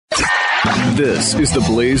This is the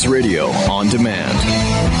Blaze Radio on demand.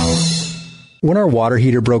 When our water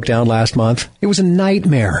heater broke down last month, it was a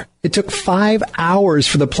nightmare. It took 5 hours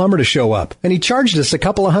for the plumber to show up, and he charged us a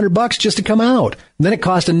couple of $100 just to come out. Then it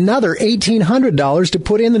cost another $1,800 to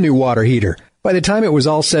put in the new water heater. By the time it was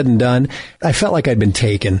all said and done, I felt like I'd been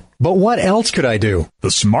taken. But what else could I do?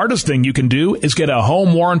 The smartest thing you can do is get a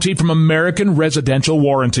home warranty from American Residential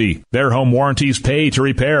Warranty. Their home warranties pay to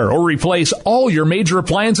repair or replace all your major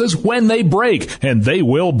appliances when they break, and they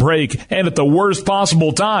will break, and at the worst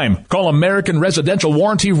possible time. Call American Residential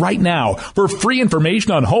Warranty right now for free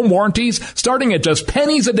information on home warranties starting at just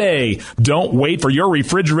pennies a day. Don't wait for your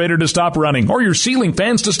refrigerator to stop running or your ceiling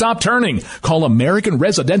fans to stop turning. Call American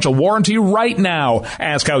Residential Warranty right now.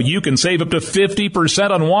 Ask how you can save up to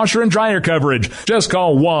 50% on washer and dryer coverage. Just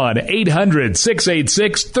call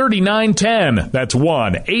 1-800-686-3910. That's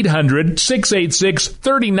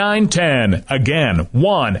 1-800-686-3910. Again,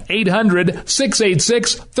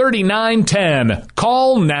 1-800-686-3910.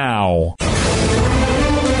 Call now.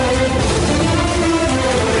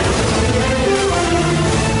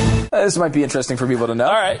 This might be interesting for people to know.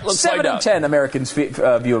 All right, let's 7 find in out. 10 Americans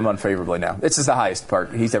view him unfavorably now. This is the highest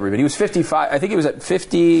part. He's everybody. He was 55. I think he was at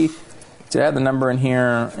 50. Did I have the number in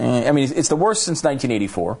here? I mean, it's the worst since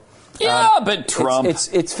 1984. Yeah, but Trump.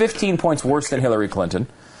 It's 15 points worse than Hillary Clinton.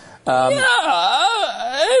 But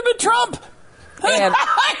Trump. And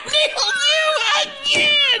I knew you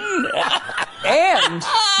again. and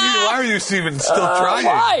why are you even still trying?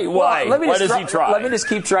 Why? Why does he try? Let me just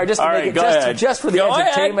keep trying, just to All make right, it just for the Go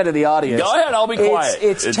entertainment ahead. of the audience. Go ahead, I'll be quiet.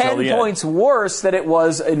 It's until 10 the end. points worse than it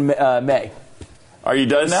was in May. Are you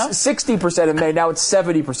done now? 60% in May. Now it's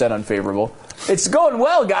 70% unfavorable. It's going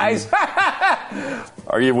well, guys.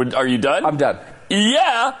 Are you done? I'm done.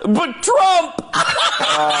 Yeah, but Trump.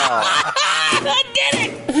 That did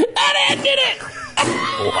it. That did it.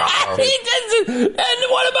 Wow. He did it.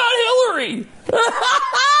 And what about Hillary?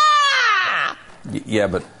 Yeah,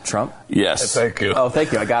 but Trump? Yes. Thank you. Oh,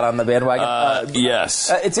 thank you. I got on the bandwagon.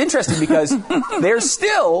 Yes. It's interesting because there's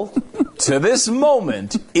still, to this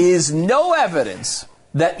moment, is no evidence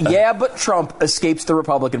that but Trump escapes the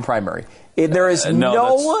Republican primary. There is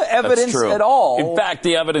no evidence that's true. at all. In fact,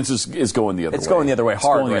 the evidence is going the other way. It's going the other way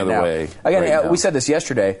hard going right the other now. way Again, right now. we said this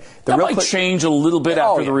yesterday. That might change a little bit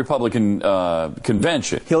after the Republican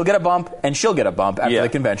convention. He'll get a bump, and she'll get a bump after the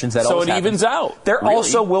conventions. That so always it happens. evens out. There really.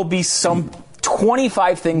 also will be some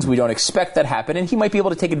 25 things we don't expect that happen, and he might be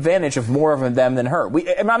able to take advantage of more of them than her.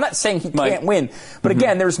 I'm not saying he can't win, but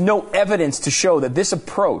again, there's no evidence to show that this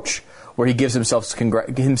approach, where he gives himself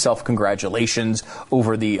congratulations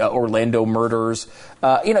over the Orlando murders.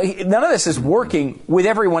 None of this is working with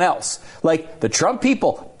everyone else. Like the Trump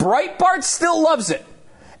people, Breitbart still loves it.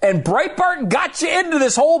 And Breitbart got you into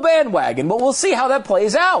this whole bandwagon, but we'll see how that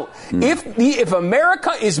plays out. If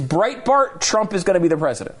America is Breitbart, Trump is going to be the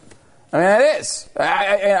president. I mean, it is.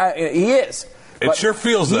 He is. It sure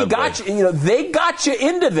feels that way. They got you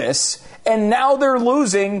into this, and now they're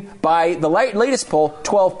losing by the latest poll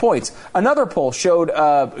 12 points. Another poll showed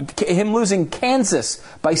him losing Kansas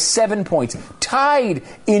by 7 points, tied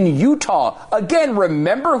in Utah. Again,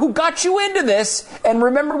 remember who got you into this, and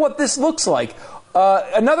remember what this looks like.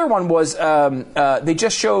 Another one was they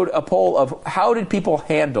just showed a poll of how did people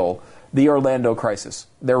handle the Orlando crisis,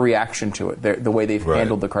 their reaction to it, the way they've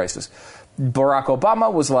handled the crisis. Barack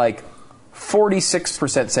Obama was like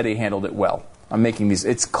 46% said he handled it well. I'm making these,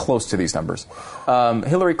 it's close to these numbers.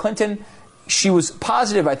 Hillary Clinton, she was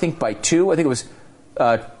positive, I think, by 2. I think it was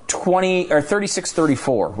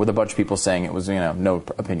 36-34 with a bunch of people saying it was, no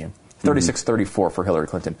opinion. 36-34 for Hillary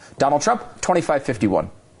Clinton. Donald Trump, 25-51.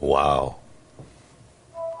 Wow.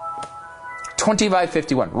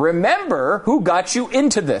 25-51. Remember who got you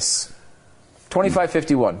into this.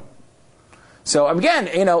 25-51. So, again,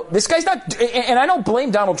 this guy's not... And I don't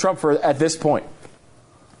blame Donald Trump at this point.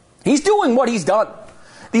 He's doing what he's done.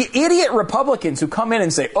 The idiot Republicans who come in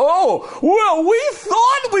and say, oh, well, we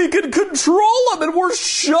thought we could control him and we're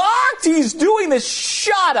shocked he's doing this.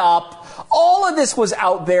 Shut up. All of this was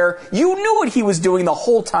out there. You knew what he was doing the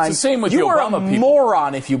whole time. It's the same with you the Obama are a people.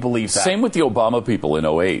 moron if you believe that. Same with the Obama people in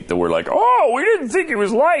 2008 that were like, oh, we didn't think he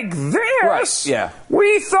was like this. Right, yeah.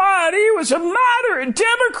 We thought he was a moderate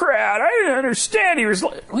Democrat. I didn't understand he was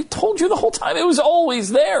like... We told you the whole time. It was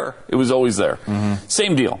always there. It was always there. Mm-hmm.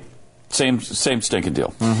 Same deal. Same stinking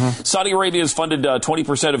deal. Mm-hmm. Saudi Arabia has funded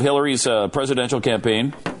 20% of Hillary's presidential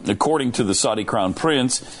campaign, according to the Saudi Crown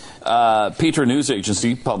Prince. Petra News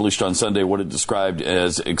Agency published on Sunday what it described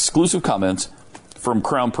as exclusive comments from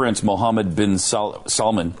Crown Prince Mohammed bin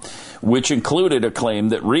Salman, which included a claim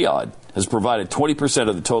that Riyadh has provided 20%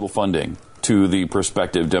 of the total funding to the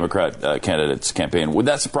prospective Democrat candidate's campaign. Would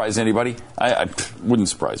that surprise anybody? I wouldn't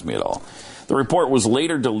surprise me at all. The report was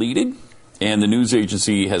later deleted, and the news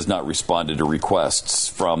agency has not responded to requests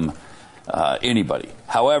from anybody.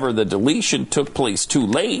 However, the deletion took place too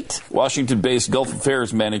late. Washington-based Gulf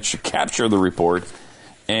Affairs managed to capture the report,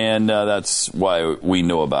 and that's why we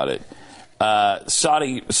know about it.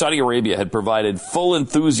 Saudi Arabia had provided full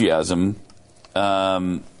enthusiasm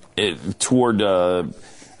toward an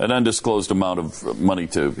undisclosed amount of money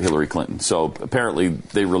to Hillary Clinton. So apparently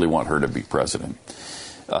they really want her to be president.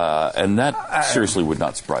 And that seriously would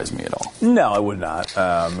not surprise me at all. No, it would not.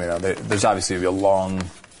 There's obviously a long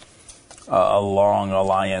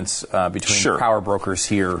alliance between power brokers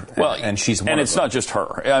here, and she's one of them. And it's not just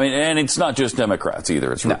her. I mean, and it's not just Democrats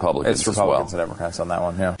either. It's Republicans. It's Republicans as well. And Democrats on that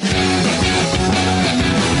one. Yeah.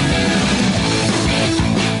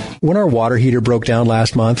 When our water heater broke down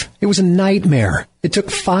last month, it was a nightmare. It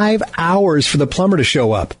took 5 hours for the plumber to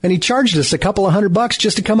show up, and he charged us a couple of $100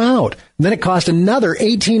 just to come out. And then it cost another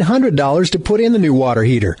 $1,800 to put in the new water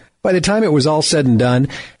heater. By the time it was all said and done,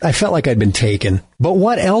 I felt like I'd been taken. But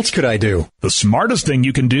what else could I do? The smartest thing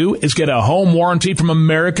you can do is get a home warranty from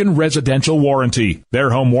American Residential Warranty.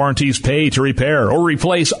 Their home warranties pay to repair or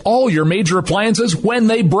replace all your major appliances when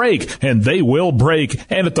they break, and they will break,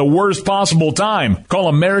 and at the worst possible time. Call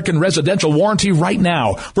American Residential Warranty right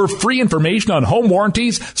now for free information on home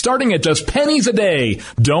warranties starting at just pennies a day.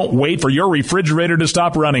 Don't wait for your refrigerator to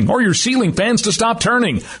stop running or your ceiling fans to stop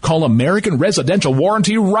turning. Call American Residential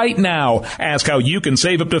Warranty right now. Ask how you can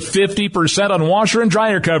save up to 50% on washer and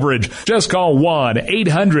dryer coverage. Just call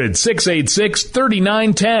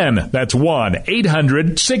 1-800-686-3910. That's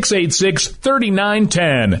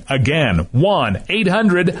 1-800-686-3910. Again,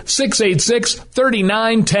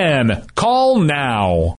 1-800-686-3910. Call now.